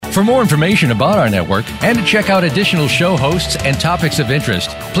For more information about our network and to check out additional show hosts and topics of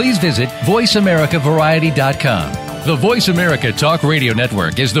interest, please visit voiceamericavariety.com. The Voice America Talk Radio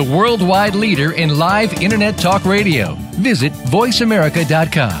Network is the worldwide leader in live Internet talk radio. Visit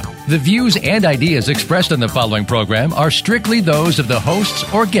voiceamerica.com. The views and ideas expressed on the following program are strictly those of the hosts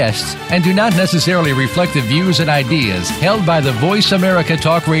or guests and do not necessarily reflect the views and ideas held by the Voice America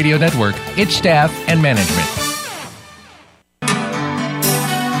Talk Radio Network, its staff, and management.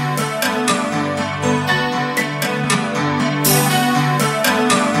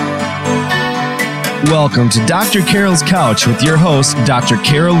 Welcome to Dr. Carol's Couch with your host, Dr.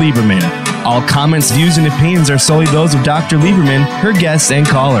 Carol Lieberman. All comments, views, and opinions are solely those of Dr. Lieberman, her guests, and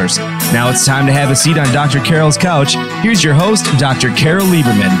callers. Now it's time to have a seat on Dr. Carol's Couch. Here's your host, Dr. Carol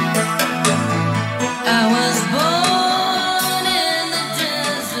Lieberman.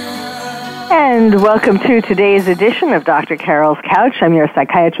 And welcome to today's edition of Dr. Carol's Couch. I'm your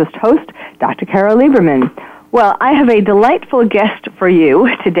psychiatrist host, Dr. Carol Lieberman. Well, I have a delightful guest for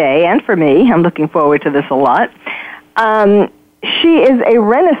you today and for me. I'm looking forward to this a lot. She is a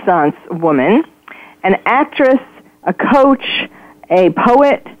Renaissance woman, an actress, a coach, a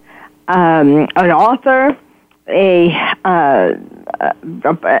poet, an author, a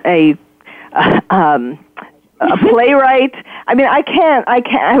playwright. I mean, I can't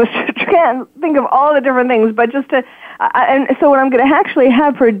think of all the different things, but just to, and so what I'm going to actually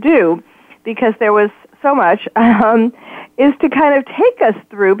have her do, because there was so much, is to kind of take us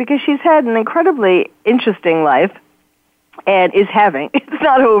through, because she's had an incredibly interesting life, and is having. It's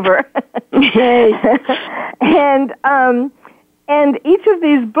not over. And each of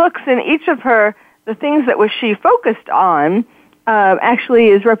these books and each of the things that she focused on, actually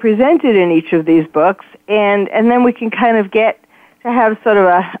is represented in each of these books, and then we can kind of get to have sort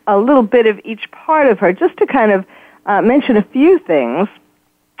of a little bit of each part of her, just to kind of mention a few things.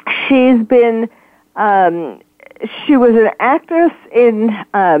 She's been she was an actress in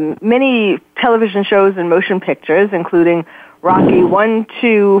many television shows and motion pictures, including Rocky 1,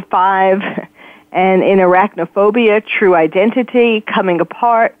 2, 5, and in Arachnophobia, True Identity, Coming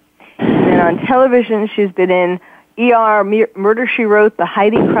Apart. And then on television, she's been in ER, Murder, She Wrote, The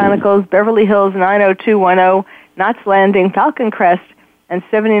Heidi Chronicles, Beverly Hills 90210, Knots Landing, Falcon Crest, and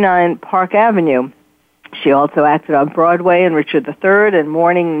 79 Park Avenue. She also acted on Broadway in Richard III and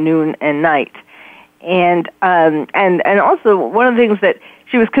Morning, Noon, and Night. And also one of the things that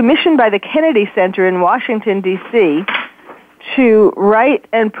she was commissioned by the Kennedy Center in Washington, D.C. to write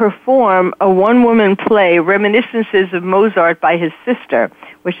and perform a one-woman play, Reminiscences of Mozart by his sister,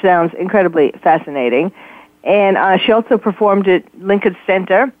 which sounds incredibly fascinating. And she also performed at Lincoln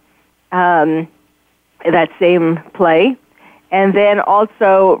Center, that same play, and then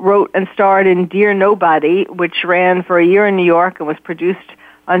also wrote and starred in Dear Nobody, which ran for a year in New York and was produced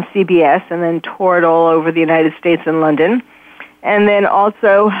on CBS and then toured all over the United States and London. And then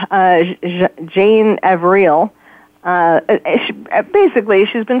also Jane Averill. Basically,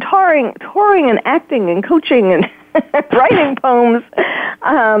 she's been touring and acting and coaching and writing poems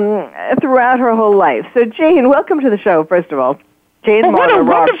throughout her whole life. So, Jane, welcome to the show, first of all. Jane, well, what a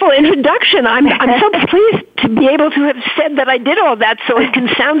wonderful introduction. I'm so pleased to be able to have said that I did all that so it can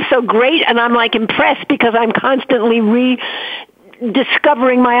sound so great, and I'm like impressed because I'm constantly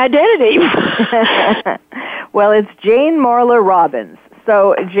rediscovering my identity. Well, it's Jane Marla Robbins.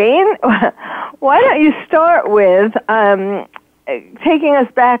 So, Jane, why don't you start with taking us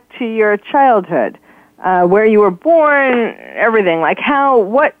back to your childhood, where you were born, everything, like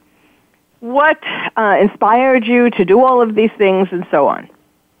what inspired you to do all of these things and so on?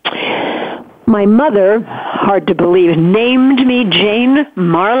 My mother, hard to believe, named me Jane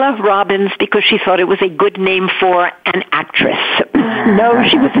Marla Robbins because she thought it was a good name for an actress. No,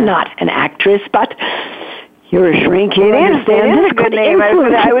 she was not an actress, but you're a shrink. You understand? It is a good name. I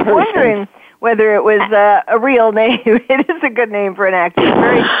was wondering whether it was a real name. It is a good name for an actress.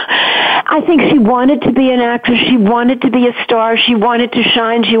 I think she wanted to be an actress. She wanted to be a star. She wanted to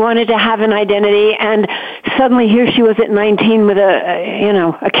shine. She wanted to have an identity. And suddenly here she was at 19 with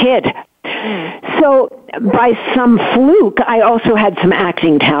a kid. So by some fluke, I also had some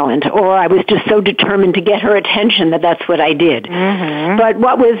acting talent, or I was just so determined to get her attention that that's what I did. Mm-hmm. But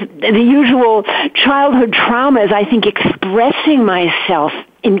what was the usual childhood trauma is, I think, expressing myself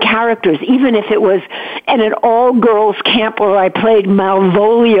in characters, even if it was at an all-girls camp where I played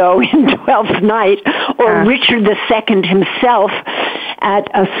Malvolio in Twelfth Night, or Richard II himself at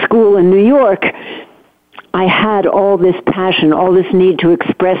a school in New York. I had all this passion, all this need to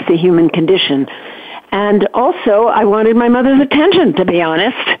express the human condition. And also, I wanted my mother's attention, to be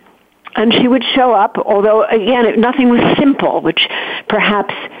honest. And she would show up, although, again, nothing was simple, which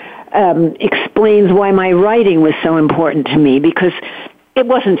perhaps explains why my writing was so important to me, because it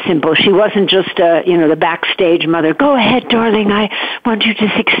wasn't simple. She wasn't just, the backstage mother. Go ahead, darling. I want you to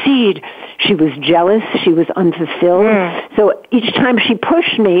succeed. She was jealous. She was unfulfilled. So each time she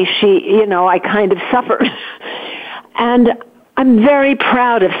pushed me, I kind of suffered. And I'm very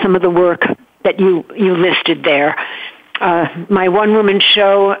proud of some of the work that you listed there. My one-woman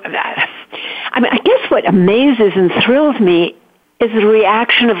show, I guess what amazes and thrills me is the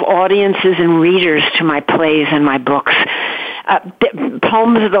reaction of audiences and readers to my plays and my books.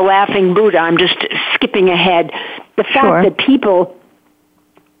 Poems of the Laughing Buddha, I'm just skipping ahead. The fact that people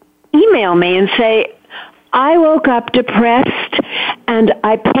email me and say, I woke up depressed and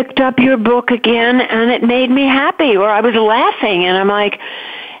I picked up your book again and it made me happy, or I was laughing, and I'm like,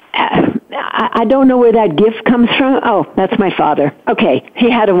 I don't know where that gift comes from. Oh, that's my father. Okay, he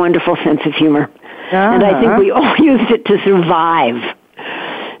had a wonderful sense of humor. And I think we all used it to survive.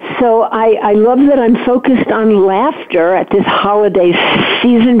 So I love that I'm focused on laughter at this holiday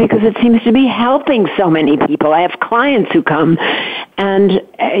season, because it seems to be helping so many people. I have clients who come and,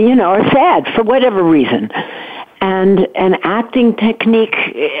 are sad for whatever reason. And an acting technique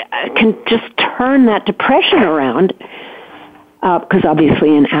can just turn that depression around. Because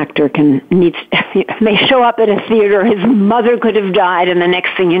obviously an actor may show up at a theater, his mother could have died, and the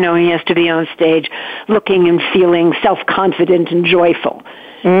next thing you know, he has to be on stage looking and feeling self-confident and joyful.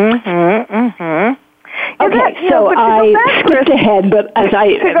 Okay, so I skipped ahead, but as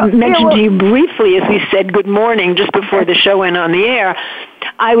I mentioned to you briefly, as we said good morning just before the show went on the air,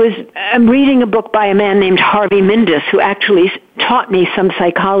 I'm reading a book by a man named Harvey Mindus, who actually taught me some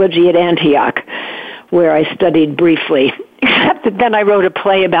psychology at Antioch, where I studied briefly. Except that then I wrote a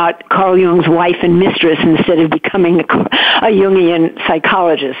play about Carl Jung's wife and mistress instead of becoming a Jungian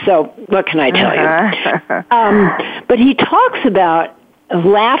psychologist. So what can I tell you? But he talks about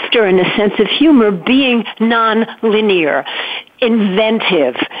laughter and a sense of humor being non-linear,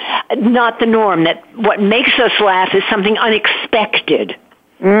 inventive, not the norm, that what makes us laugh is something unexpected.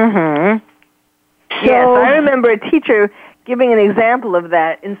 Yes, I remember a teacher giving an example of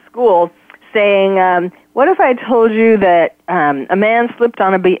that in school, saying, what if I told you that a man slipped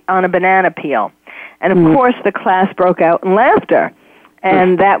on a banana peel? And, of course, the class broke out in laughter.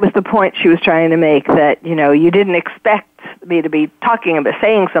 And that was the point she was trying to make, that, you didn't expect me to be talking about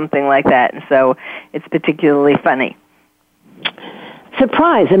saying something like that, and so it's particularly funny.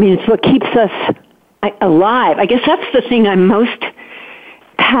 Surprise. I mean, it's what keeps us alive. I guess that's the thing I'm most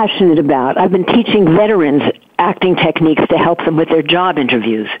passionate about. I've been teaching veterans acting techniques to help them with their job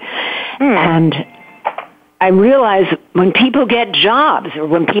interviews. And I realize when people get jobs, or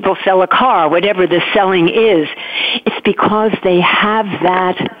when people sell a car, whatever the selling is, it's because they have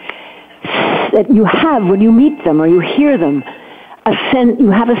that you have when you meet them or you hear them, you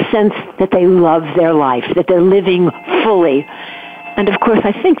have a sense that they love their life, that they're living fully. And of course,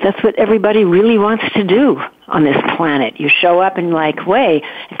 I think that's what everybody really wants to do on this planet. You show up and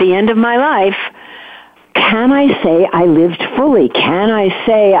at the end of my life, can I say I lived fully? Can I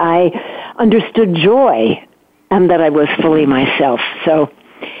say I understood joy and that I was fully myself? So,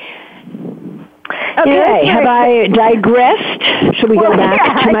 okay, have I digressed? Should we go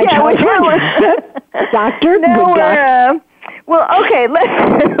back to my childhood? Doctor? Okay,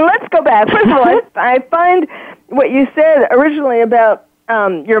 let's go back. First of all, I find what you said originally about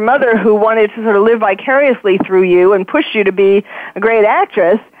your mother, who wanted to sort of live vicariously through you and push you to be a great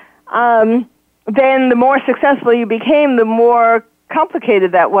actress. Then the more successful you became, the more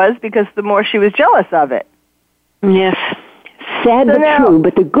complicated that was, because the more she was jealous of it. Yes. Sad but true.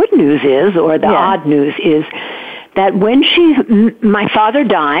 But the good news is, or the odd news is, that when my father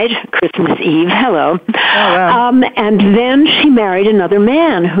died, Christmas Eve, hello, and then she married another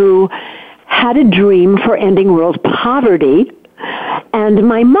man who had a dream for ending world poverty. And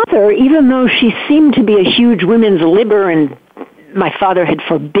my mother, even though she seemed to be a huge women's libber, and my father had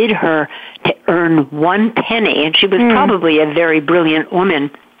forbid her to earn 1 penny, and she was probably a very brilliant woman,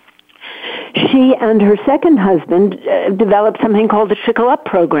 she and her second husband developed something called the Trickle Up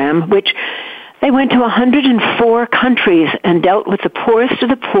program, which they went to 104 countries and dealt with the poorest of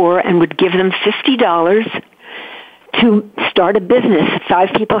the poor and would give them $50 to start a business.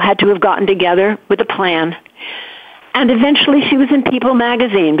 5 people had to have gotten together with a plan. And eventually she was in People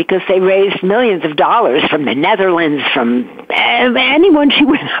magazine because they raised millions of dollars from the Netherlands, from anyone she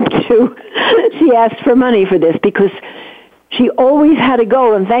went up to. She asked for money for this because she always had a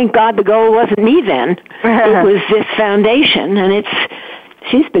goal, and thank God the goal wasn't me then. It was this foundation, and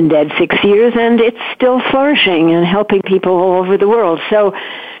she's been dead 6 years, and it's still flourishing and helping people all over the world. So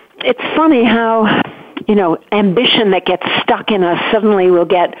it's funny how ambition that gets stuck in us, suddenly we'll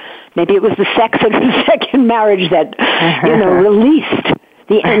get, maybe it was the sex of the second marriage that, released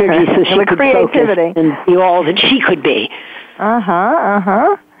the energy so she could focus and be all that she could be.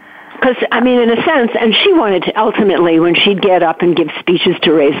 Because, in a sense, and she wanted to ultimately, when she'd get up and give speeches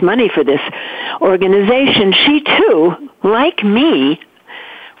to raise money for this organization, she too, like me,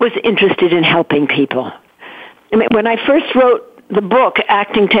 was interested in helping people. When I first wrote the book,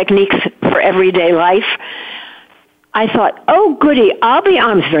 Acting Techniques for Everyday Life, I thought, oh, goody, I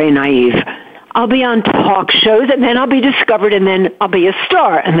was very naive. I'll be on talk shows, and then I'll be discovered, and then I'll be a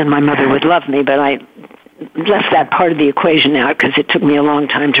star, and then my mother would love me, but I left that part of the equation out because it took me a long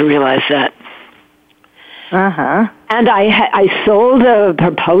time to realize that. And I sold a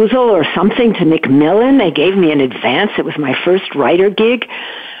proposal or something to Macmillan. They gave me an advance. It was my first writer gig.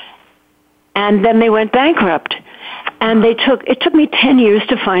 And then they went bankrupt. And it took me 10 years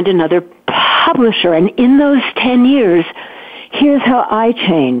to find another publisher. And in those 10 years, here's how I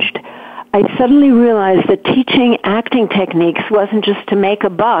changed. I suddenly realized that teaching acting techniques wasn't just to make a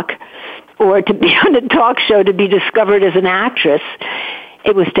buck or to be on a talk show to be discovered as an actress.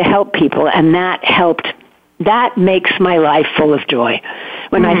 It was to help people, and that helped. That makes my life full of joy.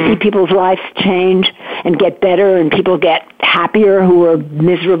 When I see people's lives change and get better and people get happier who are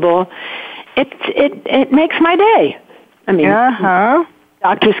miserable, it makes my day.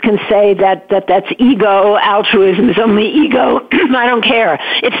 Doctors can say that's ego, altruism is only ego. I don't care.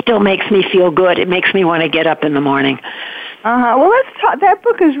 It still makes me feel good. It makes me want to get up in the morning. Well, let's talk. That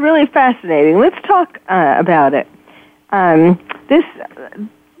book is really fascinating. Let's talk about it. This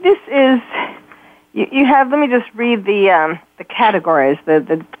is you have. Let me just read the categories,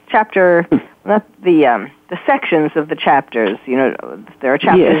 the chapter, not the sections of the chapters. There are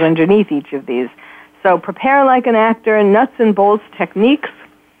chapters underneath each of these. So, prepare like an actor, nuts and bolts techniques,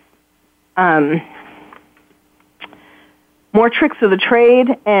 more tricks of the trade,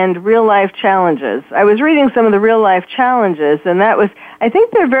 and real-life challenges. I was reading some of the real-life challenges, and I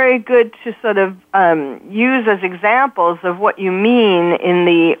think they're very good to sort of use as examples of what you mean in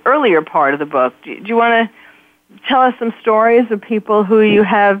the earlier part of the book. Do you want to tell us some stories of people who you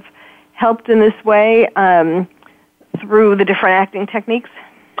have helped in this way through the different acting techniques?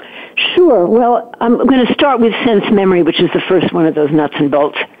 Sure. Well, I'm going to start with sense memory, which is the first one of those nuts and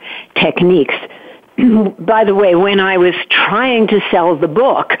bolts techniques. By the way, when I was trying to sell the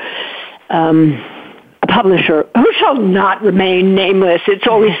book, a publisher, who shall not remain nameless, it's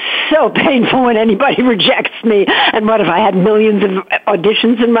always so painful when anybody rejects me, and what if I had millions of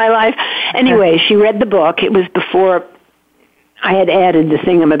auditions in my life? Anyway, she read the book. It was before I had added the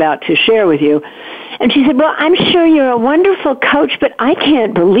thing I'm about to share with you. And she said, well, I'm sure you're a wonderful coach, but I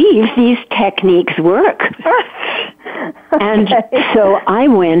can't believe these techniques work. And so I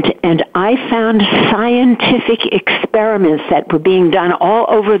went and I found scientific experiments that were being done all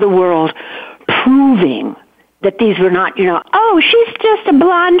over the world proving that these were not, oh, she's just a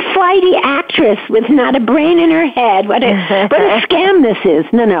blonde, flighty actress with not a brain in her head. What a scam this is.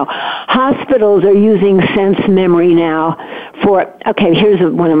 No. Hospitals are using sense memory now here's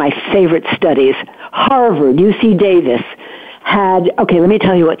one of my favorite studies. Harvard, UC Davis let me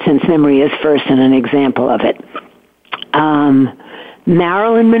tell you what sense memory is first and an example of it.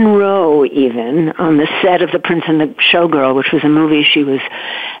 Marilyn Monroe, even, on the set of The Prince and the Showgirl, which was a movie she was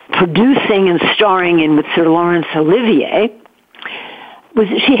producing and starring in with Sir Laurence Olivier,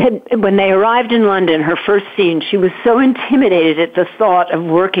 when they arrived in London, her first scene, she was so intimidated at the thought of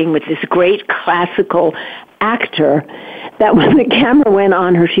working with this great classical actor that when the camera went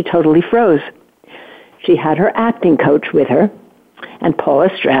on her, she totally froze. She had her acting coach with her, and Paula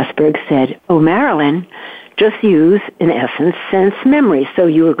Strasberg said, oh, Marilyn, just use, in essence, sense memory. So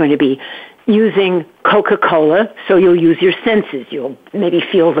you are going to be using Coca-Cola, so you'll use your senses. You'll maybe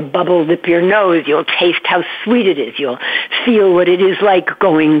feel the bubble dip your nose. You'll taste how sweet it is. You'll feel what it is like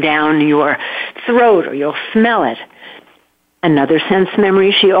going down your throat, or you'll smell it. Another sense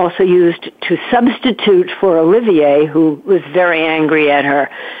memory she also used to substitute for Olivier, who was very angry at her,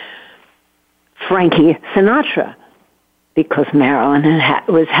 Frankie Sinatra, because Marilyn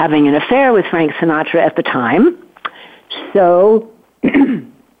was having an affair with Frank Sinatra at the time. So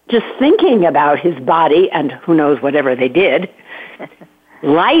just thinking about his body, and who knows, whatever they did,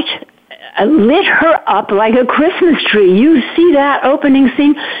 lit her up like a Christmas tree. You see that opening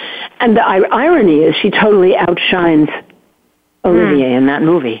scene? And the irony is she totally outshines Olivier in that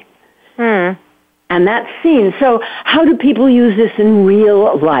movie. And that scene. So how do people use this in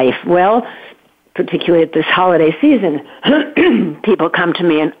real life? Well, particularly at this holiday season, people come to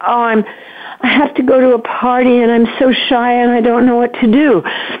me and, I have to go to a party and I'm so shy and I don't know what to do.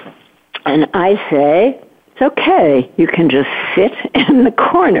 And I say, it's okay. You can just sit in the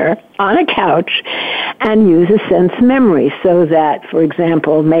corner on a couch and use a sense memory so that, for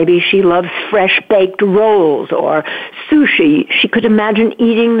example, maybe she loves fresh baked rolls or sushi. She could imagine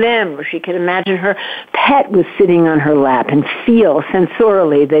eating them, or she could imagine her pet was sitting on her lap and feel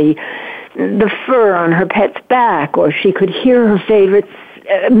sensorially the fur on her pet's back, or she could hear her favorite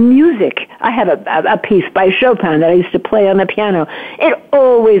music. I have a piece by Chopin that I used to play on the piano. It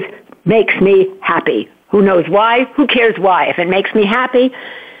always makes me happy. Who knows why? Who cares why? If it makes me happy.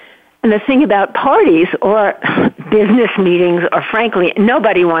 And the thing about parties or business meetings, or frankly,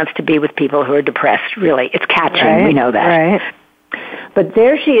 nobody wants to be with people who are depressed, really. It's catching. Right, we know that. Right. But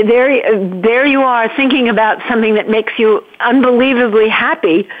there you are thinking about something that makes you unbelievably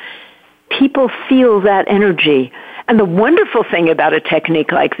happy. People feel that energy. And the wonderful thing about a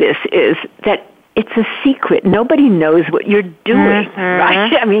technique like this is that it's a secret. Nobody knows what you're doing,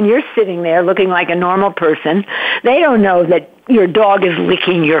 right? I mean, you're sitting there looking like a normal person. They don't know that your dog is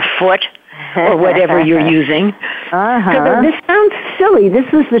licking your foot or whatever you're using. So this sounds silly. This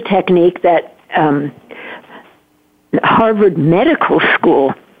is the technique that Harvard Medical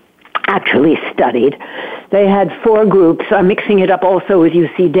School actually studied. They had 4 groups. I'm mixing it up also with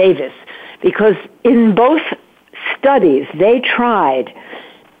UC Davis, because in both studies they tried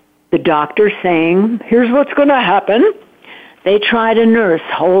the doctor saying, here's what's going to happen. They tried a nurse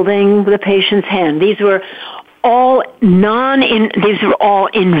holding the patient's hand. These were all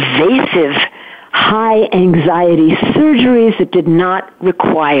invasive, high anxiety surgeries that did not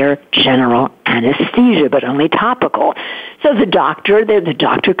require general anesthesia, but only topical. So the doctor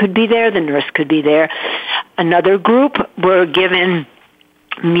could be there, the nurse could be there. Another group were given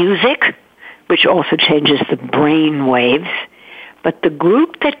music, which also changes the brain waves. But the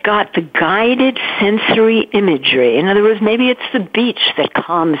group that got the guided sensory imagery, in other words, maybe it's the beach that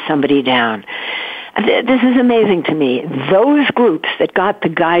calms somebody down. This is amazing to me. Those groups that got the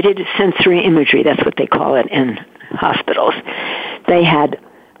guided sensory imagery, that's what they call it in hospitals, they had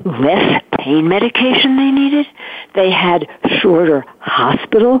less pain medication they needed. They had shorter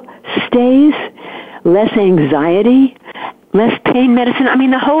hospital stays, less anxiety, less pain medicine. I mean,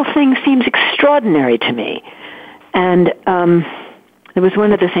 the whole thing seems extraordinary to me. And there was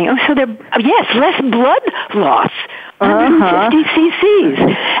one other thing. Less blood loss, 150 cc's.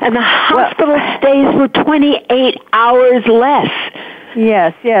 And the hospital stays were 28 hours less.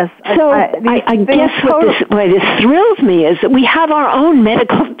 Yes. So I guess why this thrills me is that we have our own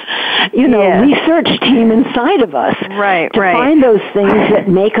medical, research team inside of us to find those things that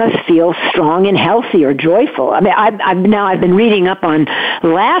make us feel strong and healthy or joyful. I mean, I've been reading up on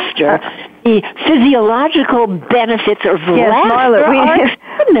laughter. The physiological benefits of laughter Marla,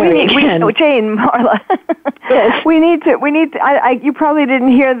 Jane, Marla. Yes. We need to, you probably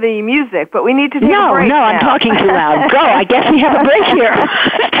didn't hear the music, but we need to take a break now. I'm talking too loud. Go, I guess we have a break here.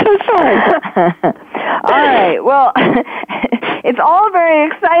 So sorry. All right, well, it's all very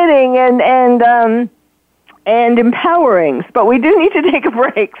exciting and empowering, but we do need to take a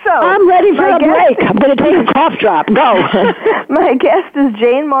break. So I'm ready for a break. I'm going to take a cough drop. Go. My guest is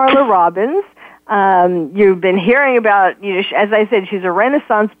Jane Marla Robbins. You've been hearing about, as I said, she's a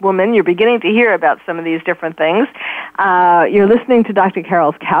Renaissance woman. You're beginning to hear about some of these different things. You're listening to Dr.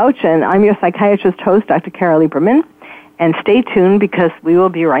 Carol's Couch, and I'm your psychiatrist host, Dr. Carol Lieberman. And stay tuned because we will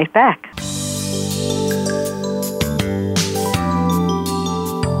be right back.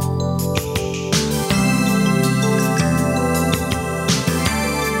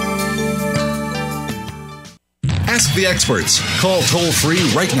 Ask the experts. Call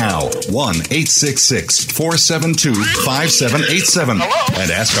toll-free right now, 1-866-472-5787.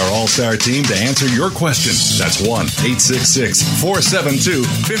 And ask our All-Star team to answer your question. That's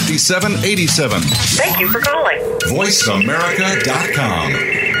 1-866-472-5787. Thank you for calling. VoiceAmerica.com.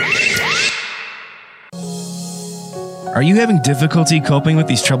 Are you having difficulty coping with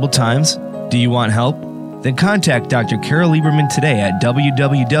these troubled times? Do you want help? Then contact Dr. Carol Lieberman today at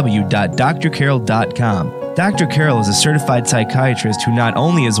www.drcarol.com. Dr. Carol is a certified psychiatrist who not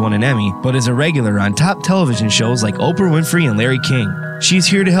only has won an Emmy, but is a regular on top television shows like Oprah Winfrey and Larry King. She's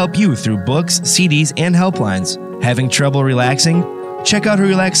here to help you through books, CDs, and helplines. Having trouble relaxing? Check out her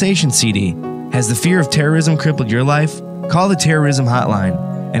relaxation CD. Has the fear of terrorism crippled your life? Call the terrorism hotline.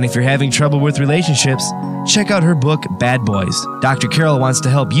 And if you're having trouble with relationships, check out her book, Bad Boys. Dr. Carol wants to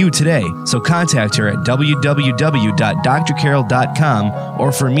help you today, so contact her at www.drcarol.com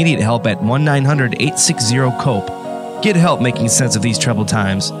or for immediate help at 1-900-860-COPE. Get help making sense of these troubled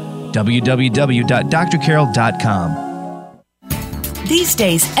times. www.drcarol.com. These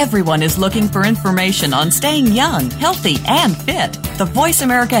days, everyone is looking for information on staying young, healthy, and fit. The Voice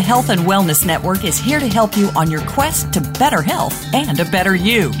America Health and Wellness Network is here to help you on your quest to better health and a better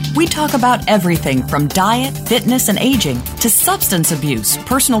you. We talk about everything from diet, fitness, and aging to substance abuse,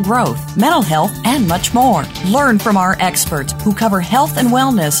 personal growth, mental health, and much more. Learn from our experts who cover health and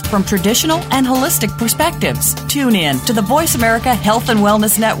wellness from traditional and holistic perspectives. Tune in to the Voice America Health and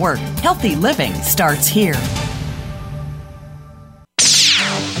Wellness Network. Healthy living starts here.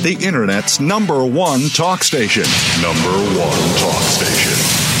 The Internet's #1 talk station. #1 talk station.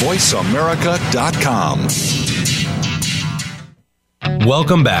 VoiceAmerica.com.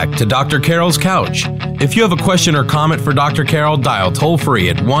 Welcome back to Dr. Carol's Couch. If you have a question or comment for Dr. Carol, dial toll-free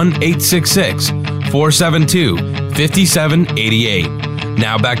at 1-866-472-5788.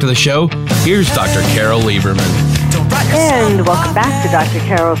 Now back to the show. Here's Dr. Carol Lieberman. And welcome back to Dr.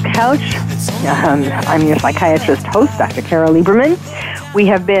 Carol's Couch. I'm your psychiatrist host, Dr. Carol Lieberman. We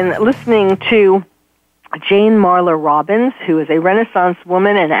have been listening to Jane Marla Robbins, who is a Renaissance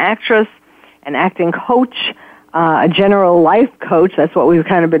woman, an actress, an acting coach, a general life coach. That's what we've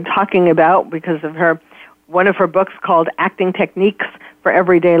kind of been talking about because of one of her books called Acting Techniques for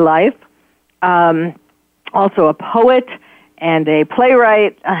Everyday Life. Also a poet and a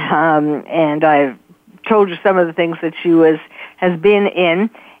playwright, and I've told you some of the things that she has been in.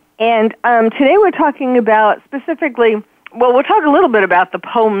 And today we're talking about specifically, well, we'll talk a little bit about the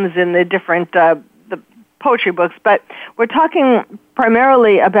poems in the different the poetry books, but we're talking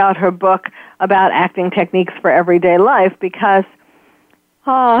primarily about her book about acting techniques for everyday life because a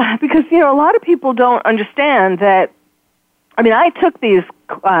lot of people don't understand that. I mean, I took these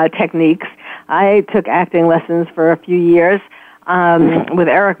techniques. I took acting lessons for a few years with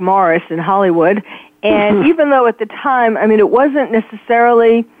Eric Morris in Hollywood, and even though at the time, I mean, it wasn't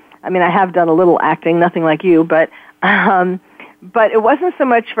necessarily. I mean, I have done a little acting, nothing like you, but it wasn't so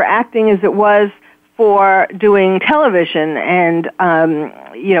much for acting as it was for doing television and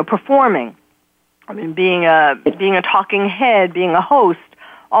performing. I mean, being a talking head, being a host,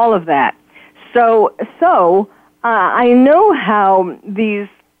 all of that. So I know how these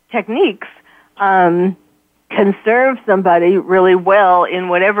techniques can serve somebody really well in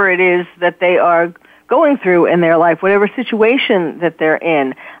whatever it is that they are going through in their life, whatever situation that they're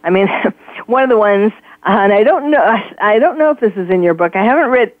in. I mean, one of the ones, and I don't know if this is in your book. I haven't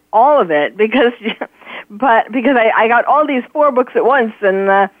read all of it because I got all these 4 books at once,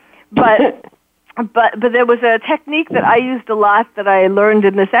 and but there was a technique that I used a lot that I learned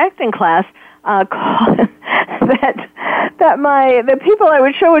in this acting class called that the people I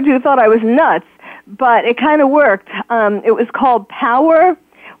would show it to thought I was nuts, but it kind of worked. It was called power,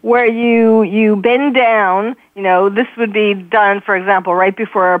 where you bend down. This would be done, for example, right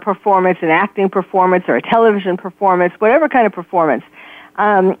before a performance, an acting performance or a television performance, whatever kind of performance.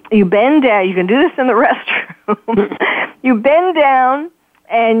 You bend down. You can do this in the restroom. You bend down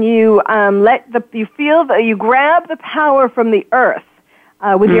and you you grab the power from the earth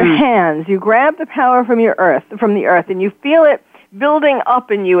with your hands. You grab the power from the earth, and you feel it building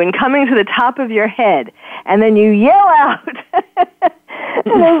up in you and coming to the top of your head, and then you yell out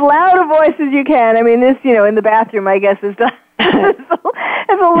in as loud a voice as you can. I mean, this, in the bathroom, I guess, is it's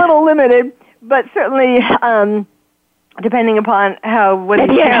a little limited, but certainly, depending upon whether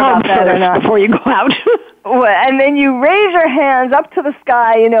you care about that or not. Before you go out. And then you raise your hands up to the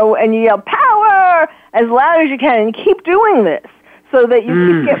sky, and you yell, power, as loud as you can, and you keep doing this so that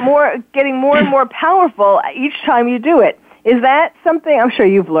you keep getting more and more powerful each time you do it. Is that something, I'm sure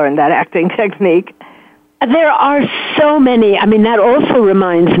you've learned that acting technique. There are so many. I mean, that also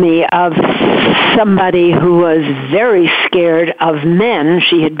reminds me of somebody who was very scared of men.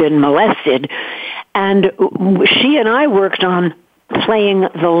 She had been molested, and she and I worked on playing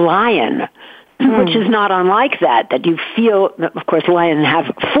the lion, which is not unlike that you feel. Of course, lions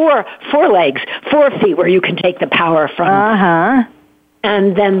have four legs, 4 feet where you can take the power from.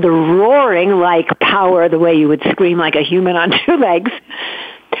 And then the roaring like power, the way you would scream like a human on 2 legs.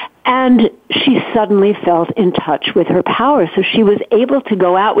 And she suddenly felt in touch with her power, so she was able to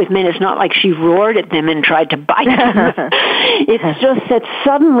go out with men. It's not like she roared at them and tried to bite them. It's just that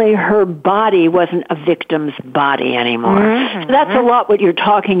suddenly her body wasn't a victim's body anymore. So that's a lot what you're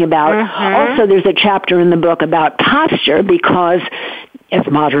talking about. Also, there's a chapter in the book about posture because, as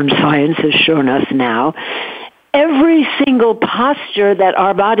modern science has shown us now, every single posture that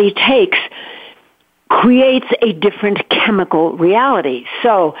our body takes creates a different chemical reality.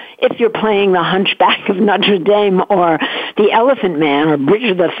 So if you're playing the Hunchback of Notre Dame or the Elephant Man or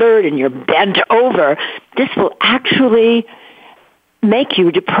Bridget III and you're bent over, this will actually make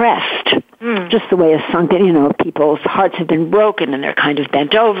you depressed. Just the way it's sunken, people's hearts have been broken and they're kind of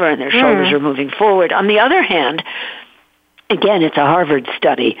bent over and their shoulders are moving forward. On the other hand, again, it's a Harvard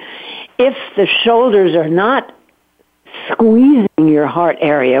study. If the shoulders are not squeezing your heart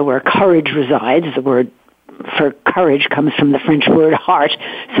area where courage resides, the word for courage comes from the French word heart.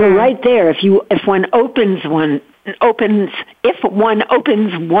 So right there, if one opens one's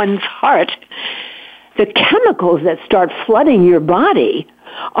heart, the chemicals that start flooding your body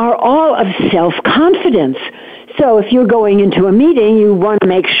are all of self-confidence. So if you're going into a meeting, you want to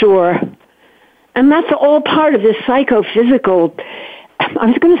make sure, and that's all part of this psychophysical, I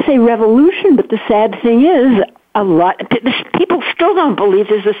was going to say revolution, but the sad thing is, people still don't believe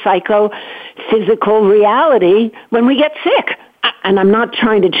there's a psychophysical reality when we get sick. And I'm not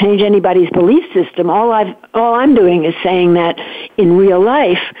trying to change anybody's belief system. All I'm doing is saying that in real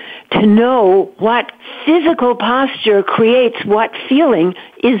life, to know what physical posture creates what feeling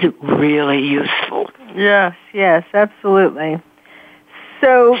is really useful. Yes, absolutely.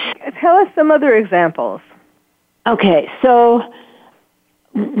 So tell us some other examples. Okay, so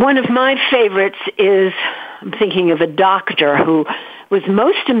one of my favorites is, I'm thinking of a doctor who was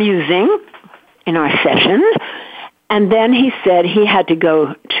most amusing in our sessions. And then he said he had to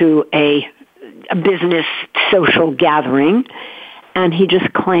go to a business social gathering, and he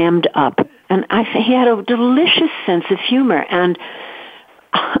just clammed up. And he had a delicious sense of humor. And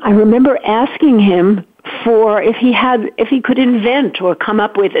I remember asking him if he could invent or come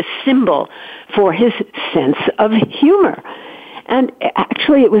up with a symbol for his sense of humor. And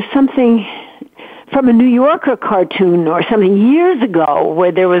actually, it was something from a New Yorker cartoon or something years ago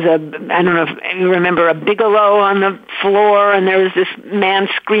where there was I don't know if you remember, a bigelow on the floor and there was this man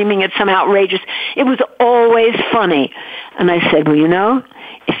screaming at some outrageous, it was always funny. And I said, well,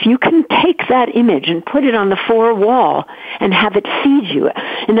 if you can take that image and put it on the floor wall and have it feed you,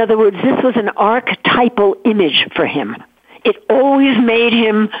 in other words, this was an archetypal image for him. It always made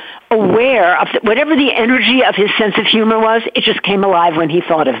him aware of whatever the energy of his sense of humor was, it just came alive when he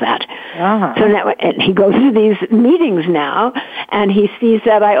thought of that. Uh-huh. And he goes to these meetings now, and he sees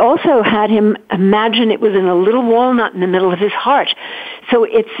that I also had him imagine it was in a little walnut in the middle of his heart. So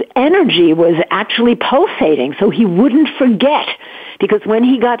its energy was actually pulsating, so he wouldn't forget. Because when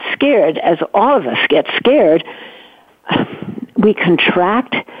he got scared, as all of us get scared, we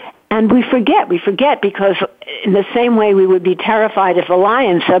contract and we forget. We forget because in the same way we would be terrified if a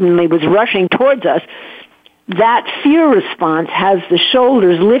lion suddenly was rushing towards us, that fear response has the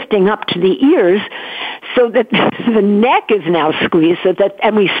shoulders lifting up to the ears so that the neck is now squeezed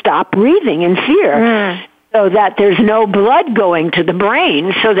and we stop breathing in fear so that there's no blood going to the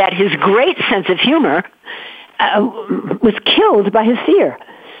brain so that his great sense of humor was killed by his fear.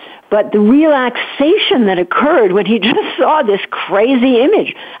 But the relaxation that occurred when he just saw this crazy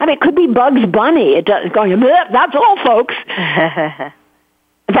image, it could be Bugs Bunny going, that's all, folks. That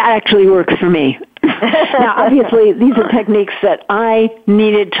actually works for me. Now, obviously, these are techniques that I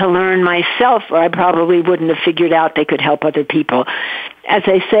needed to learn myself, or I probably wouldn't have figured out they could help other people. As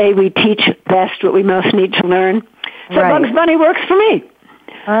I say, we teach best what we most need to learn. So right. Bugs Bunny works for me.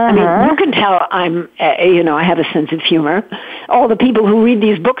 Uh-huh. You can tell I have a sense of humor. All the people who read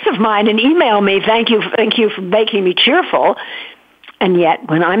these books of mine and email me, thank you for making me cheerful. And yet,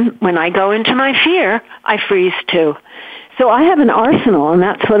 when I go into my fear, I freeze too. So I have an arsenal, and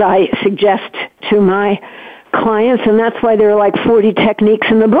that's what I suggest to my clients, and that's why there are like 40 techniques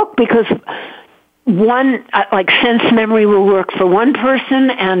in the book, because one, like sense memory will work for one person,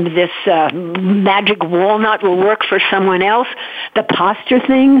 and this magic walnut will work for someone else. The posture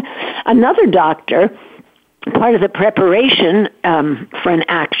thing, another doctor, part of the preparation for an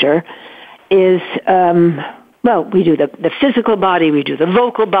actor is, we do the physical body, we do the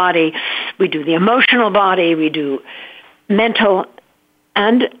vocal body, we do the emotional body, we do mental,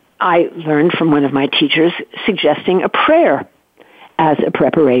 and I learned from one of my teachers suggesting a prayer as a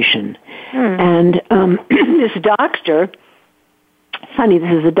preparation. And this doctor, funny,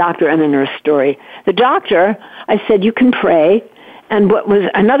 this is a doctor and a nurse story. The doctor, I said, you can pray, and what was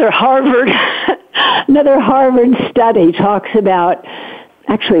another Harvard study talks about,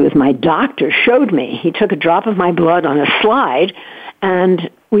 actually it was my doctor showed me, he took a drop of my blood on a slide, and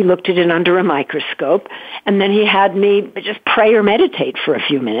we looked at it under a microscope, and then he had me just pray or meditate for a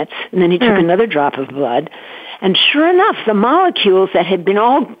few minutes, and then he took another drop of blood, and sure enough, the molecules that had been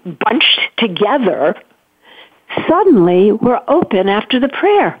all bunched together suddenly were open after the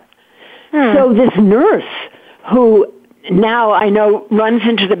prayer. So this nurse, who now I know runs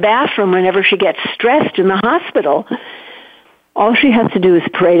into the bathroom whenever she gets stressed in the hospital, all she has to do is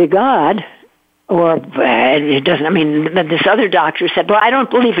pray to God, or it doesn't, I mean, this other doctor said, well, I don't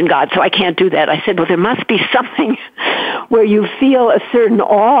believe in God, so I can't do that. I said, well, there must be something where you feel a certain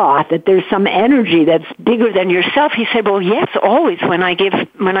awe, that there's some energy that's bigger than yourself. He said, well, yes, always when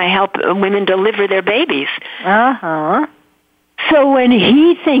I help women deliver their babies. Uh-huh. So when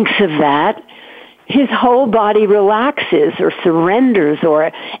he thinks of that, his whole body relaxes or surrenders or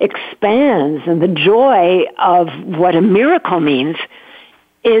expands, and the joy of what a miracle means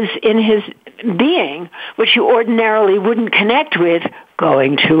is in his being, which you ordinarily wouldn't connect with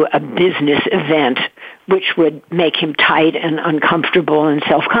going to a business event, which would make him tight and uncomfortable and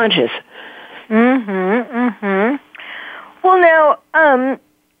self-conscious. Mm-hmm, mm-hmm. Well, now,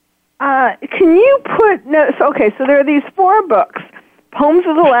 can you put, so there are these 4 books, Poems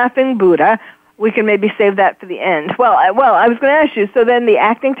of the Laughing Buddha. We can maybe save that for the end. Well, I was going to ask you, so then the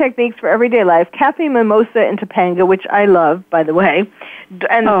acting techniques for everyday life, Cafe Mimosa in Topanga, which I love, by the way,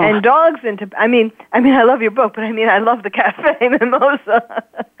 and dogs in Topanga. I mean, I love your book, but I love the Cafe Mimosa.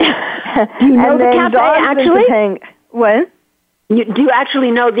 Do you know the cafe, actually? What? Do you actually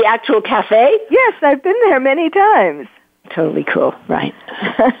know the actual cafe? Yes, I've been there many times. Totally cool, right.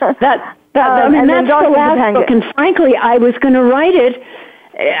 And that's the last book, and frankly, I was going to write it.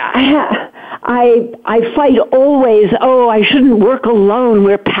 I fight always, I shouldn't work alone.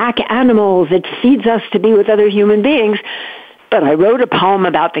 We're pack animals. It feeds us to be with other human beings. But I wrote a poem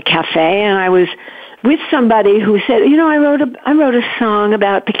about the cafe, and I was with somebody who said, I wrote a song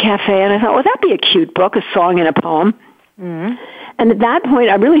about the cafe, and I thought, well, that'd be a cute book, a song and a poem. Mm-hmm. And at that point,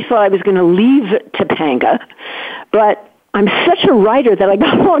 I really thought I was going to leave Topanga, but I'm such a writer that I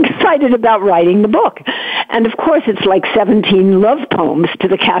got all excited about writing the book. And of course, it's like 17 love poems to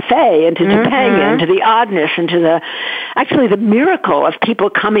the cafe and to Topanga and to the oddness and to the miracle of people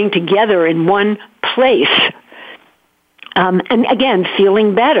coming together in one place. And again,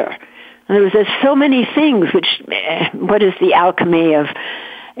 feeling better. And there's so many things, which, what is the alchemy of,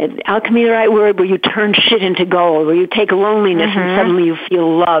 alchemy the right word, where you turn shit into gold, where you take loneliness and suddenly you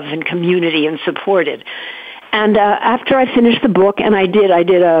feel love and community and supported. And after I finished the book, and I did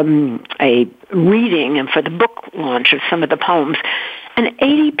a reading and for the book launch of some of the poems, and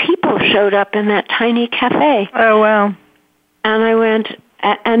 80 people showed up in that tiny cafe. Oh, wow. And I went,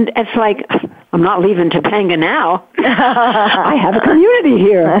 and it's like, I'm not leaving Topanga now. I have a community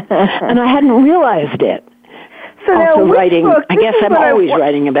here. And I hadn't realized it. So also now, writing, book, I guess I'm always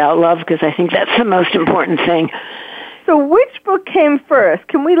writing about love because I think that's the most important thing. So which book came first?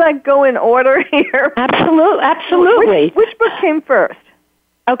 Can we go in order here? Absolutely. Which book came first?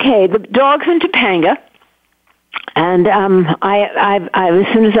 Okay, the dogs in Topanga, and I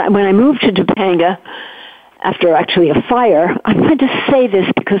as soon as when I moved to Topanga after actually a fire, I wanted to say this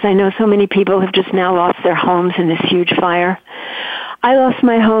because I know so many people have just now lost their homes in this huge fire. I lost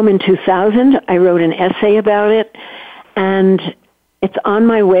my home in 2000. I wrote an essay about it, and it's on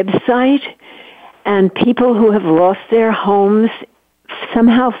my website. And people who have lost their homes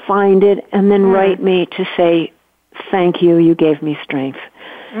somehow find it and then write me to say, thank you, you gave me strength.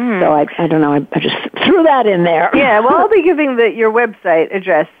 So I don't know, I just threw that in there. Yeah, well, I'll be giving your website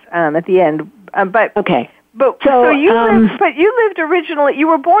address at the end. But okay. But so you lived originally, you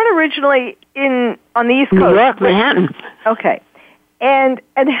were born originally on the East Coast. New York, Manhattan. Okay. And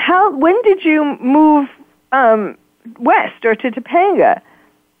when did you move west or to Topanga?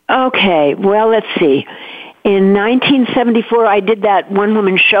 Okay, well, let's see. In 1974, I did that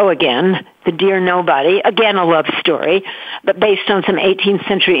one-woman show again, The Dear Nobody, again a love story, but based on some 18th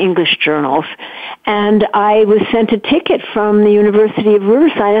century English journals. And I was sent a ticket from the University of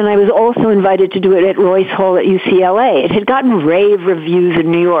Riverside, and I was also invited to do it at Royce Hall at UCLA. It had gotten rave reviews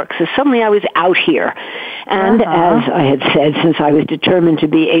in New York, so suddenly I was out here. And as I had said, since I was determined to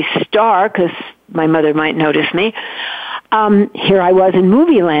be a star, because my mother might notice me, here I was in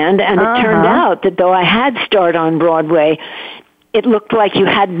movie land, and it turned out that though I had starred on Broadway, it looked like you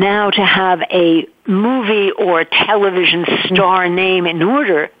had now to have a movie or television star name in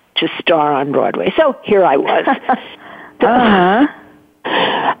order to star on Broadway. So here I was.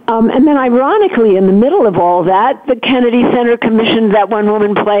 And then ironically, in the middle of all that, the Kennedy Center commissioned that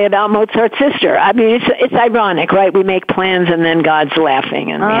one-woman play about Mozart's sister. I mean, it's ironic, right? We make plans and then God's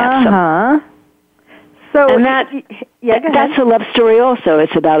laughing, and we have some... So, and that's a love story also.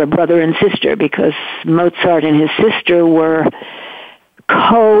 It's about a brother and sister because Mozart and his sister were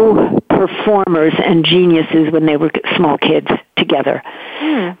co-performers and geniuses when they were small kids together.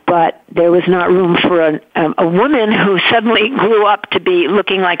 But there was not room for a woman who suddenly grew up to be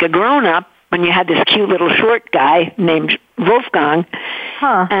looking like a grown-up when you had this cute little short guy named Wolfgang.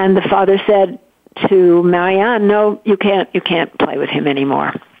 And the father said to Marianne, no, you can't play with him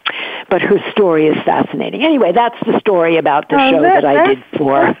anymore. But her story is fascinating. Anyway, that's the story about the show that I did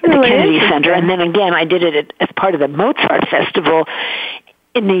for the Kennedy Center. And then again, I did it as part of the Mozart Festival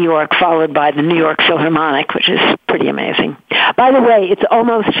in New York, followed by the New York Philharmonic, which is pretty amazing. By the way, it's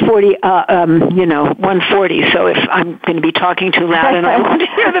almost 1:40, so if I'm going to be talking too loud and I want to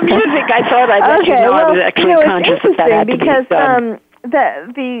hear the music, I thought I'd let you know I was actually conscious that that had to be done.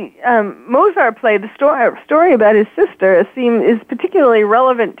 The Mozart play, the story about his sister, is particularly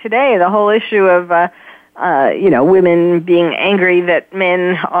relevant today. The whole issue of women being angry that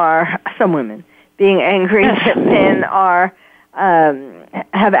men are, some women being angry that men are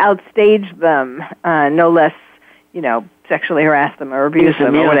have outstaged them, no less, sexually harassed them or abused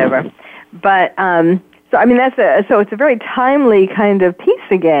them or whatever. But so it's a very timely kind of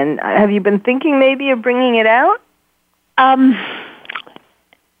piece again. Have you been thinking maybe of bringing it out? In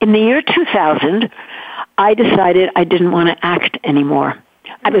the year 2000, I decided I didn't want to act anymore.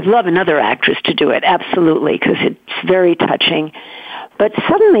 I would love another actress to do it, absolutely, because it's very touching. But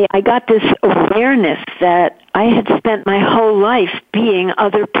suddenly I got this awareness that I had spent my whole life being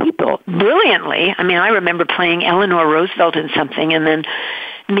other people brilliantly. I mean, I remember playing Eleanor Roosevelt in something and then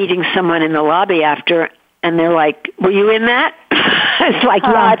meeting someone in the lobby after, and they're like, "Were you in that?" It's like,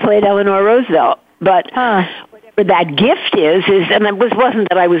 "Yeah, I played Eleanor Roosevelt." But whatever that gift is, and it wasn't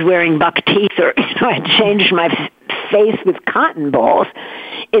that I was wearing buck teeth or I had changed my face with cotton balls.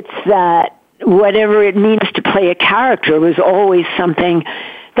 It's that whatever it means to play a character was always something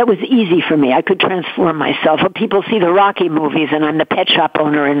that was easy for me. I could transform myself. Well, people see the Rocky movies, and I'm the pet shop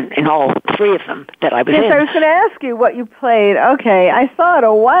owner in all three of them that I was in. Yes, I was going to ask you what you played. Okay, I saw it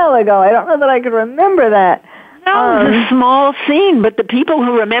a while ago. I don't know that I could remember that. No, it was a small scene, but the people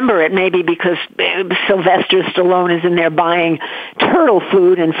who remember it, maybe because Sylvester Stallone is in there buying turtle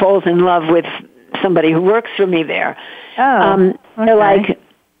food and falls in love with somebody who works for me there. Okay. They're like,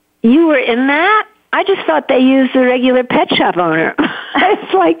 "You were in that? I just thought they used the regular pet shop owner."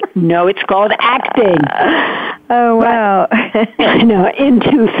 It's like, no, it's called acting. Oh, wow. In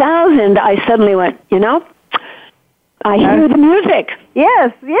 2000, I suddenly went, I hear the music.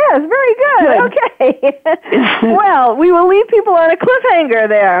 Yes, very good. Okay. Well, we will leave people on a cliffhanger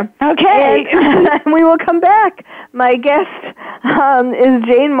there. Okay. And we will come back. My guest is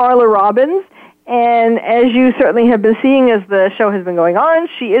Jane Marla Robbins. And as you certainly have been seeing as the show has been going on,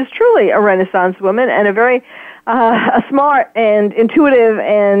 she is truly a Renaissance woman and a very a smart and intuitive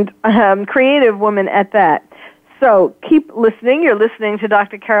and creative woman at that. So keep listening. You're listening to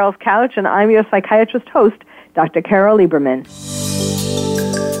Dr. Carol's Couch, and I'm your psychiatrist host, Dr. Carol Lieberman.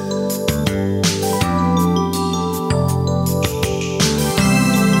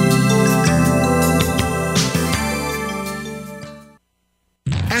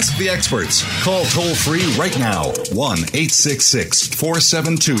 Ask the experts. Call toll-free right now,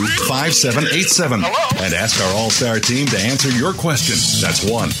 1-866-472-5787. And ask our All-Star team to answer your question. That's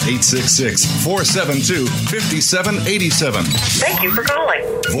 1-866-472-5787. Thank you for calling.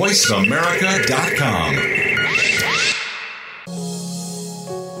 VoiceAmerica.com.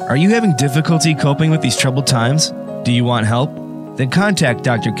 Are you having difficulty coping with these troubled times? Do you want help? Then contact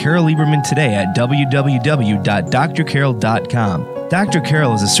Dr. Carol Lieberman today at www.drcarol.com. Dr.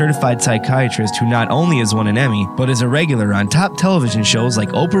 Carol is a certified psychiatrist who not only has won an Emmy, but is a regular on top television shows like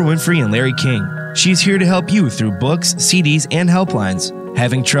Oprah Winfrey and Larry King. She's here to help you through books, CDs, and helplines.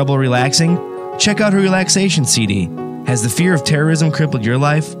 Having trouble relaxing? Check out her relaxation CD. Has the fear of terrorism crippled your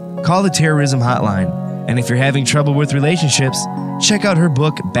life? Call the terrorism hotline. And if you're having trouble with relationships, check out her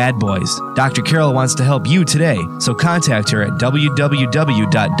book, Bad Boys. Dr. Carol wants to help you today, so contact her at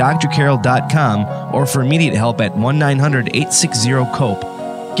www.drcarol.com or for immediate help at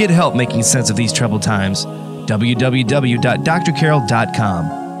 1-900-860-COPE. Get help making sense of these troubled times.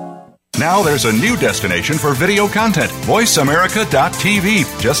 www.drcarol.com. Now there's a new destination for video content,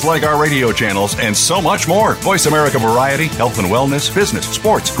 VoiceAmerica.tv. Just like our radio channels and so much more. Voice America Variety, Health and Wellness, Business,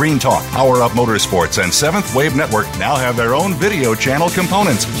 Sports, Green Talk, Power Up Motorsports, and Seventh Wave Network now have their own video channel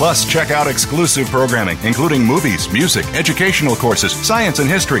components. Plus, check out exclusive programming, including movies, music, educational courses, science and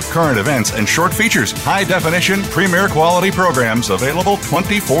history, current events, and short features. High-definition, premier quality programs available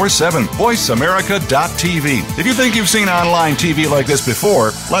 24/7. VoiceAmerica.tv. If you think you've seen online TV like this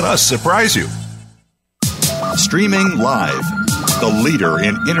before, let us surprise you. Streaming live. The leader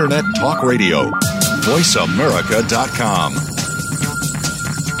in Internet talk radio. VoiceAmerica.com.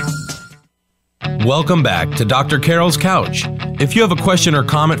 Welcome back to Dr. Carol's Couch. If you have a question or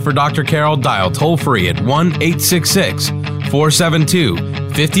comment for Dr. Carol, dial toll-free at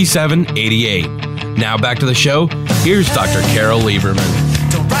 1-866-472-5788. Now back to the show. Here's Dr. Carol Lieberman.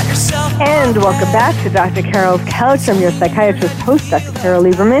 Don't write yourself And welcome back to Dr. Carol's Couch. I'm your psychiatrist host, Dr. Carol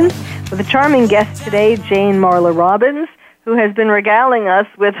Lieberman, with a charming guest today, Jane Marla Robbins, who has been regaling us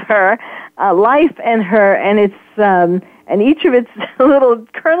with her life and its and each of its little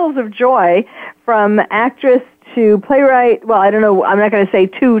kernels of joy, from actress to playwright. Well, I don't know. I'm not going to say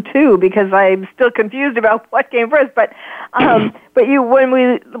two because I'm still confused about what came first. But you, when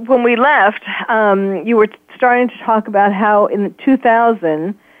we left, you were starting to talk about how in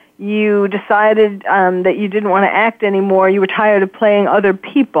 2000 you decided that you didn't want to act anymore. You were tired of playing other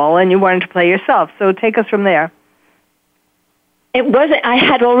people and you wanted to play yourself. So take us from there. I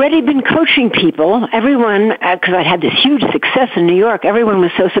had already been coaching people. Everyone, because I had this huge success in New York, everyone was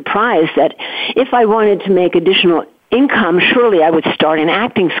so surprised that if I wanted to make additional income, surely I would start an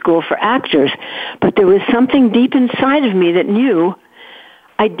acting school for actors. But there was something deep inside of me that knew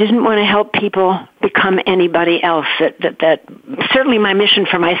I didn't want to help people become anybody else. That certainly my mission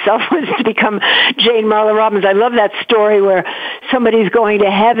for myself was to become Jane Marla Robbins. I love that story where somebody's going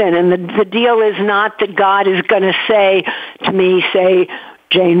to heaven, and the deal is not that God is going to say to me,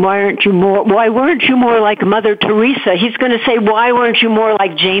 Jane, why weren't you more like Mother Teresa? He's going to say, why weren't you more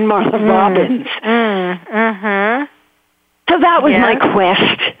like Jane Marla Robbins? So that was my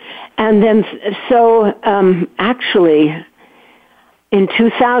quest. And then, actually, in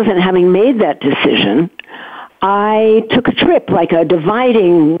 2000, having made that decision, I took a trip, like a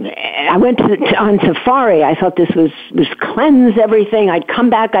dividing. I went on safari. I thought this was cleanse everything. I'd come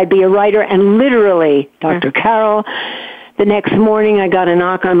back, I'd be a writer, and literally, Dr. Carol, the next morning I got a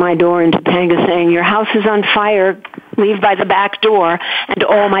knock on my door in Topanga saying, your house is on fire, leave by the back door, and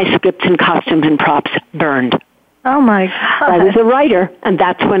all my scripts and costumes and props burned. Oh, my God. I was a writer, and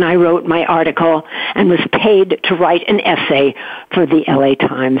that's when I wrote my article and was paid to write an essay for the LA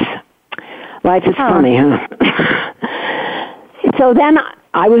Times. Life is funny, huh? So then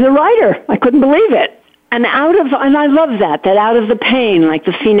I was a writer. I couldn't believe it. And I love that out of the pain, like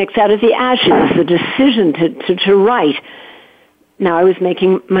the phoenix out of the ashes, the decision to write. Now, I was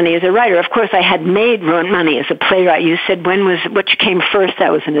making money as a writer. Of course, I had made money as a playwright. You said, which came first?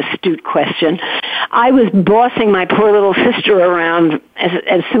 That was an astute question. I was bossing my poor little sister around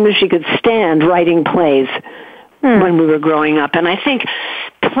as soon as she could stand, writing plays when we were growing up. And I think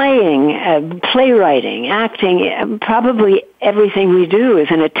playwriting, acting, probably everything we do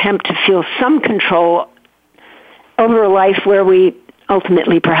is an attempt to feel some control over a life where we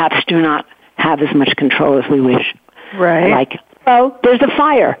ultimately perhaps do not have as much control as we wish. Right. Oh, there's a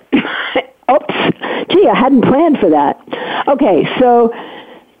fire. Oops. Gee, I hadn't planned for that. Okay, so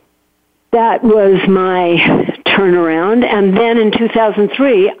that was my turnaround. And then in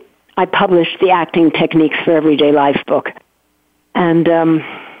 2003, I published the Acting Techniques for Everyday Life book. And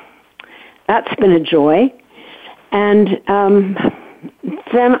that's been a joy. And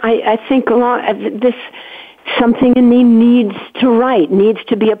then I think this something in me needs to write, needs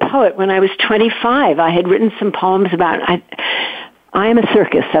to be a poet. When I was 25, I had written some poems about, I am a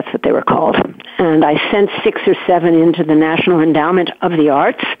circus, that's what they were called. And I sent 6 or 7 into the National Endowment of the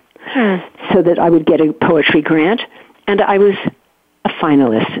Arts so that I would get a poetry grant. And I was a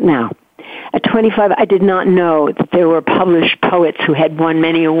finalist. Now, at 25, I did not know that there were published poets who had won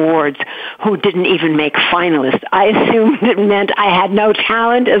many awards who didn't even make finalists. I assumed it meant I had no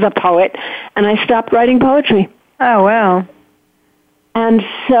talent as a poet, and I stopped writing poetry. Oh, wow. And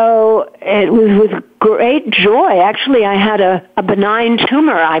so it was with great joy. Actually, I had a benign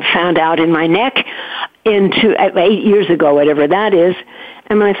tumor I found out in my neck 8 years ago, whatever that is.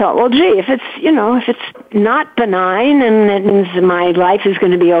 And I thought, well, gee, if it's not benign and it means my life is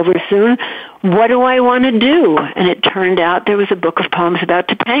going to be over soon, what do I want to do? And it turned out there was a book of poems about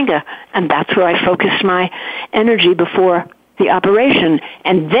Topanga, and that's where I focused my energy before the operation.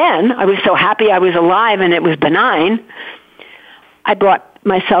 And then I was so happy I was alive and it was benign, I bought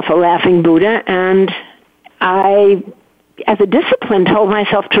myself a laughing Buddha, and I, as a discipline, told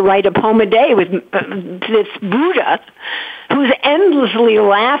myself to write a poem a day with this Buddha who's endlessly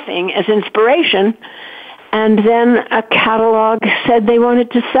laughing as inspiration. And then a catalog said they wanted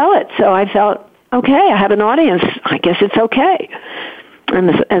to sell it. So I felt, okay, I have an audience. I guess it's okay.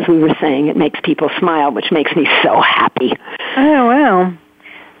 And as we were saying, it makes people smile, which makes me so happy. Oh, wow.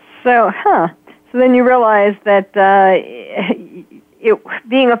 So, So then you realized that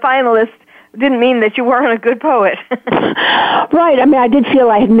being a finalist didn't mean that you weren't a good poet. Right. I mean, I did feel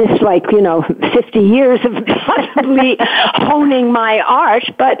I had missed 50 years of possibly honing my art,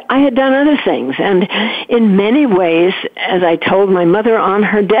 but I had done other things. And in many ways, as I told my mother on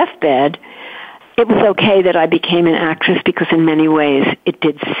her deathbed, it was okay that I became an actress because in many ways it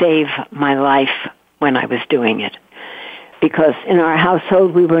did save my life when I was doing it. because in our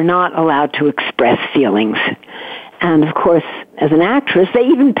household we were not allowed to express feelings. And of course, as an actress, they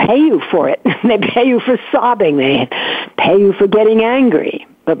even pay you for it. They pay you for sobbing. They pay you for getting angry.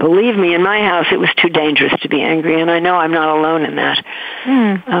 But believe me, in my house, it was too dangerous to be angry, and I know I'm not alone in that.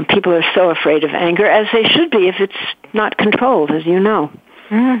 People are so afraid of anger, as they should be if it's not controlled, as you know.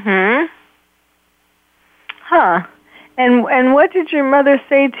 Mm-hmm. Huh. And what did your mother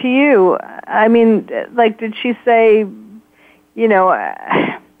say to you? I mean, like, did she say, you know,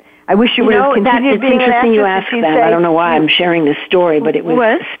 I wish you would have continued being an actress? It's interesting you ask that. I don't know why I'm sharing this story, but it was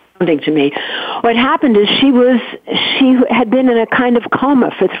astounding to me. What happened is she had been in a kind of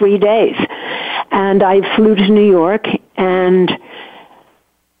coma for 3 days, and I flew to New York, and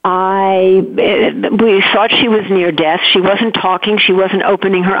we thought she was near death. She wasn't talking. She wasn't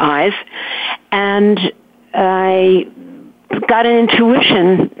opening her eyes, and I got an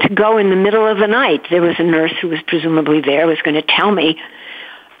intuition to go in the middle of the night. There was a nurse who was presumably there, was going to tell me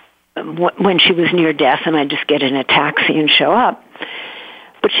when she was near death, and I'd just get in a taxi and show up.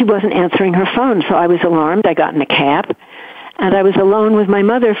 But she wasn't answering her phone, so I was alarmed. I got in a cab, and I was alone with my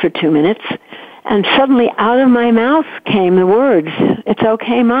mother for 2 minutes, and suddenly out of my mouth came the words, "It's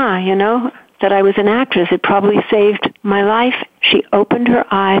okay, Ma," you know, that I was an actress. It probably saved my life. She opened her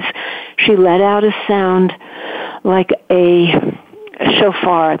eyes. She let out a sound like a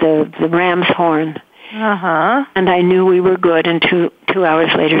shofar, the ram's horn. Uh-huh. And I knew we were good, and two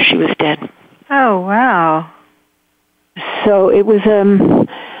hours later she was dead. Oh, wow. So it was,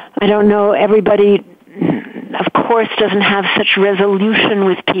 I don't know, everybody, of course, doesn't have such resolution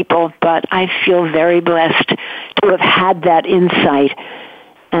with people, but I feel very blessed to have had that insight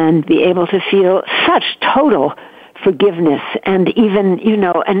and be able to feel such total forgiveness and even, you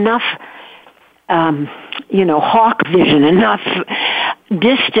know, enough, hawk vision, enough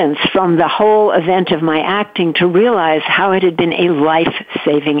distance from the whole event of my acting to realize how it had been a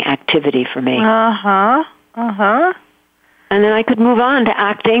life-saving activity for me. Uh-huh. Uh-huh. And then I could move on to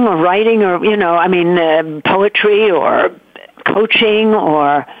acting or writing or, poetry or coaching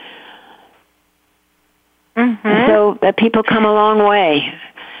or... Mm-hmm. So people come a long way.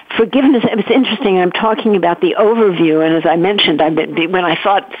 Forgiveness, it was interesting. I'm talking about the overview, and as I mentioned, when I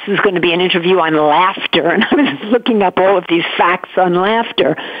thought this was going to be an interview on laughter, and I was looking up all of these facts on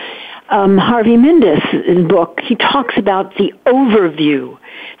laughter, Harvey Mindis' book, he talks about the overview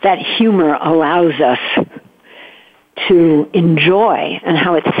that humor allows us to enjoy and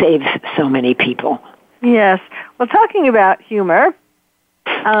how it saves so many people. Yes. Well, talking about humor,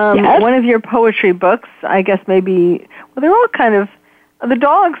 yes. One of your poetry books, I guess maybe, well, they're all kind of, the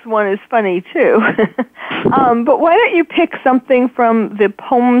dogs one is funny too. But why don't you pick something from the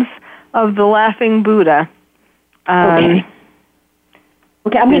Poems of the Laughing Buddha?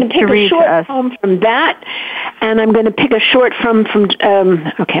 Okay, I'm going to pick a short poem from that, and I'm going to pick a short I'm going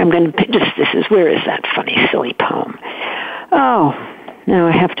to pick, where is that funny, silly poem? Oh, no,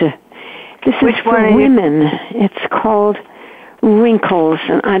 I have to, this is for women. It's called Wrinkles,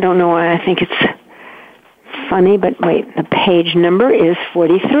 and I don't know why I think it's funny, but wait, the page number is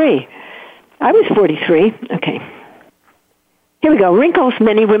 43. I was 43. Okay. Here we go. Wrinkles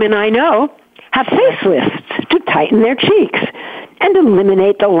many women I know have facelifts to tighten their cheeks and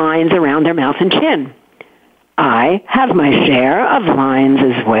eliminate the lines around their mouth and chin. I have my share of lines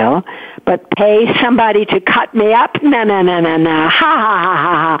as well, but pay somebody to cut me up? No, ha, ha,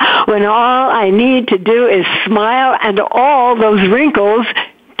 ha, ha, when all I need to do is smile and all those wrinkles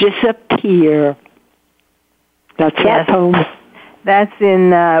disappear. That's that poem. That's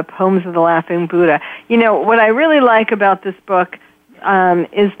in Poems of the Laughing Buddha. You know, what I really like about this book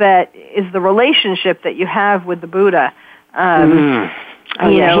is the relationship that you have with the Buddha. He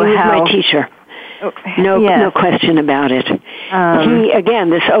was my teacher. No question about it.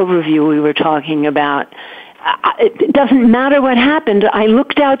 This overview we were talking about, it doesn't matter what happened. I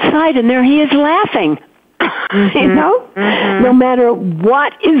looked outside and there he is laughing. Mm-hmm. You know? Mm-hmm. No matter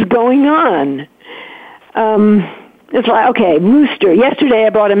what is going on. It's like, okay, rooster. Yesterday I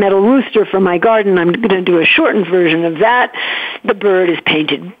bought a metal rooster for my garden. I'm going to do a shortened version of that. The bird is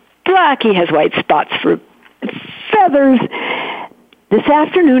painted black. He has white spots for feathers. This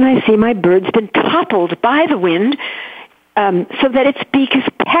afternoon I see my bird's been toppled by the wind so that its beak is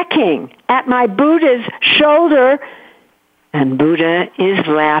pecking at my Buddha's shoulder. And Buddha is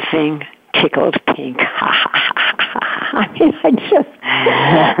laughing, tickled pink. I mean,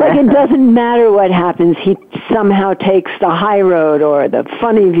 it doesn't matter what happens. He somehow takes the high road or the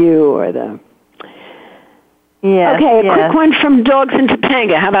funny view or the... Yes, okay, a quick one from Dogs in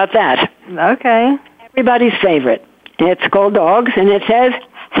Topanga. How about that? Okay. Everybody's favorite. It's called Dogs, and it says,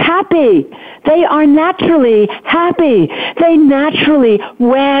 happy. They are naturally happy. They naturally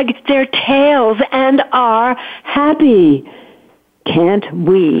wag their tails and are happy. Can't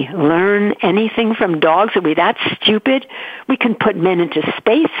we learn anything from dogs? Are we that stupid? We can put men into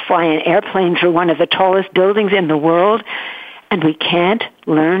space, fly in airplanes through one of the tallest buildings in the world, and we can't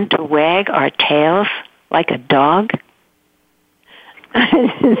learn to wag our tails like a dog?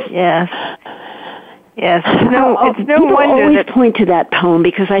 Yes. Yes. It's no people wonder always that point to that poem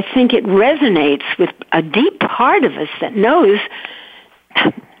because I think it resonates with a deep part of us that knows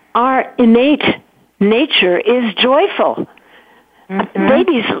our innate nature is joyful. Mm-hmm.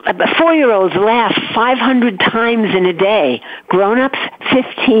 Babies, 4-year-olds laugh 500 times in a day. Grown-ups,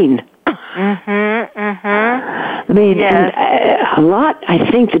 15. I mean, yes. a lot, I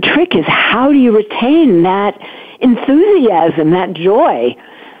think the trick is how do you retain that enthusiasm, that joy?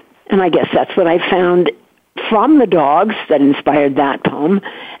 And I guess that's what I found from the dogs that inspired that poem.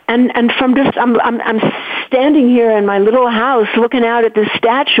 And from just, I'm standing here in my little house looking out at this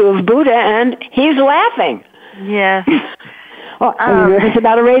statue of Buddha and he's laughing. Yes. Oh, are you nervous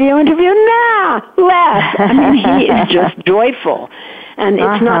about a radio interview? Nah, laugh. I mean, he is just joyful. And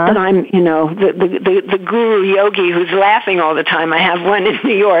it's not that I'm, the guru yogi who's laughing all the time. I have one in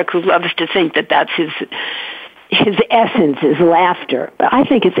New York who loves to think that that's his essence is laughter. But I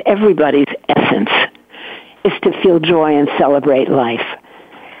think it's everybody's essence is to feel joy and celebrate life.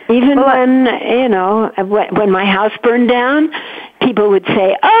 Even when my house burned down, people would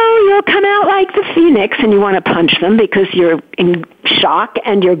say, "Oh, you'll come out like the phoenix," and you want to punch them because you're in shock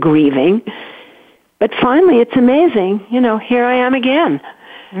and you're grieving. But finally, it's amazing. Here I am again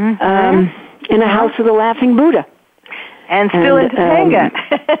in a house with a laughing Buddha. And still in Topanga.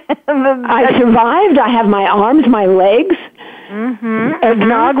 I survived. I have my arms, my legs,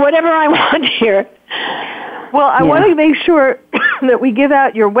 eggnog, whatever I want here. Well, I want to make sure that we give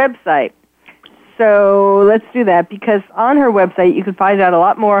out your website. So let's do that, because on her website you can find out a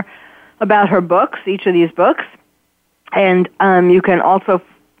lot more about her books, each of these books. And you can also,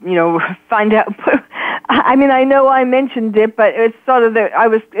 find out. I mean, I know I mentioned it, but it's sort of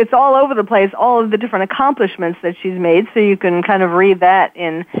it's all over the place, all of the different accomplishments that she's made. So you can kind of read that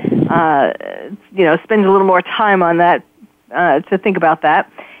and, spend a little more time on that, to think about that.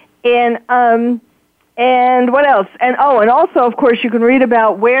 And what else? And also, of course, you can read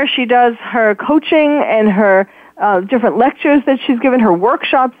about where she does her coaching and her different lectures that she's given, her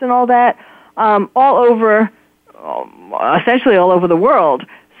workshops and all that, essentially all over the world.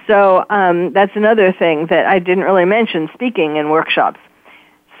 So that's another thing that I didn't really mention, speaking and workshops.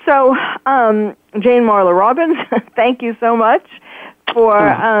 So, Jane Marla Robbins, thank you so much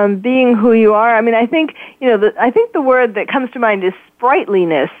for being who you are. I mean, I think the word that comes to mind is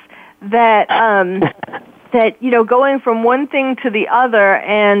sprightliness. That going from one thing to the other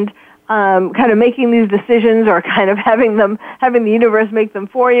and kind of making these decisions, or kind of having the universe make them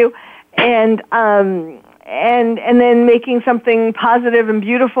for you, and then making something positive and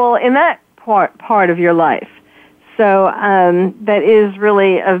beautiful in that part of your life. So that is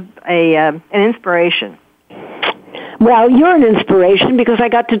really an inspiration. Well, you're an inspiration because I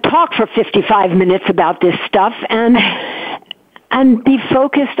got to talk for 55 minutes about this stuff and be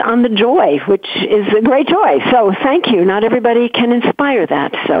focused on the joy, which is a great joy. So thank you. Not everybody can inspire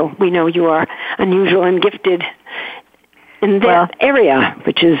that. So we know you are unusual and gifted in that area,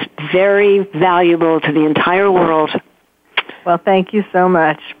 which is very valuable to the entire world. Well, thank you so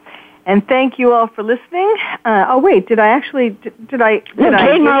much. And thank you all for listening. Did I?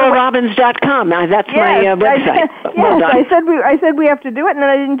 JaneMarlaRobbins.com. That's my website. I said we have to do it, and then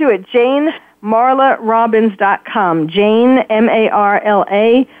I didn't do it. JaneMarlaRobbins.com. Jane,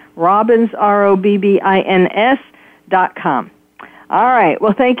 M-A-R-L-A, Robbins, R-O-B-B-I-N-S.com. All right.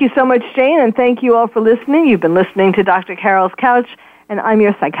 Well, thank you so much, Jane, and thank you all for listening. You've been listening to Dr. Carol's Couch, and I'm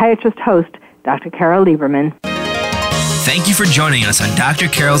your psychiatrist host, Dr. Carol Lieberman. Thank you for joining us on Dr.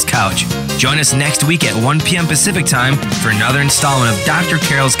 Carol's Couch. Join us next week at 1 p.m. Pacific Time for another installment of Dr.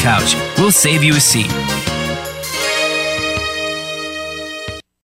 Carol's Couch. We'll save you a seat.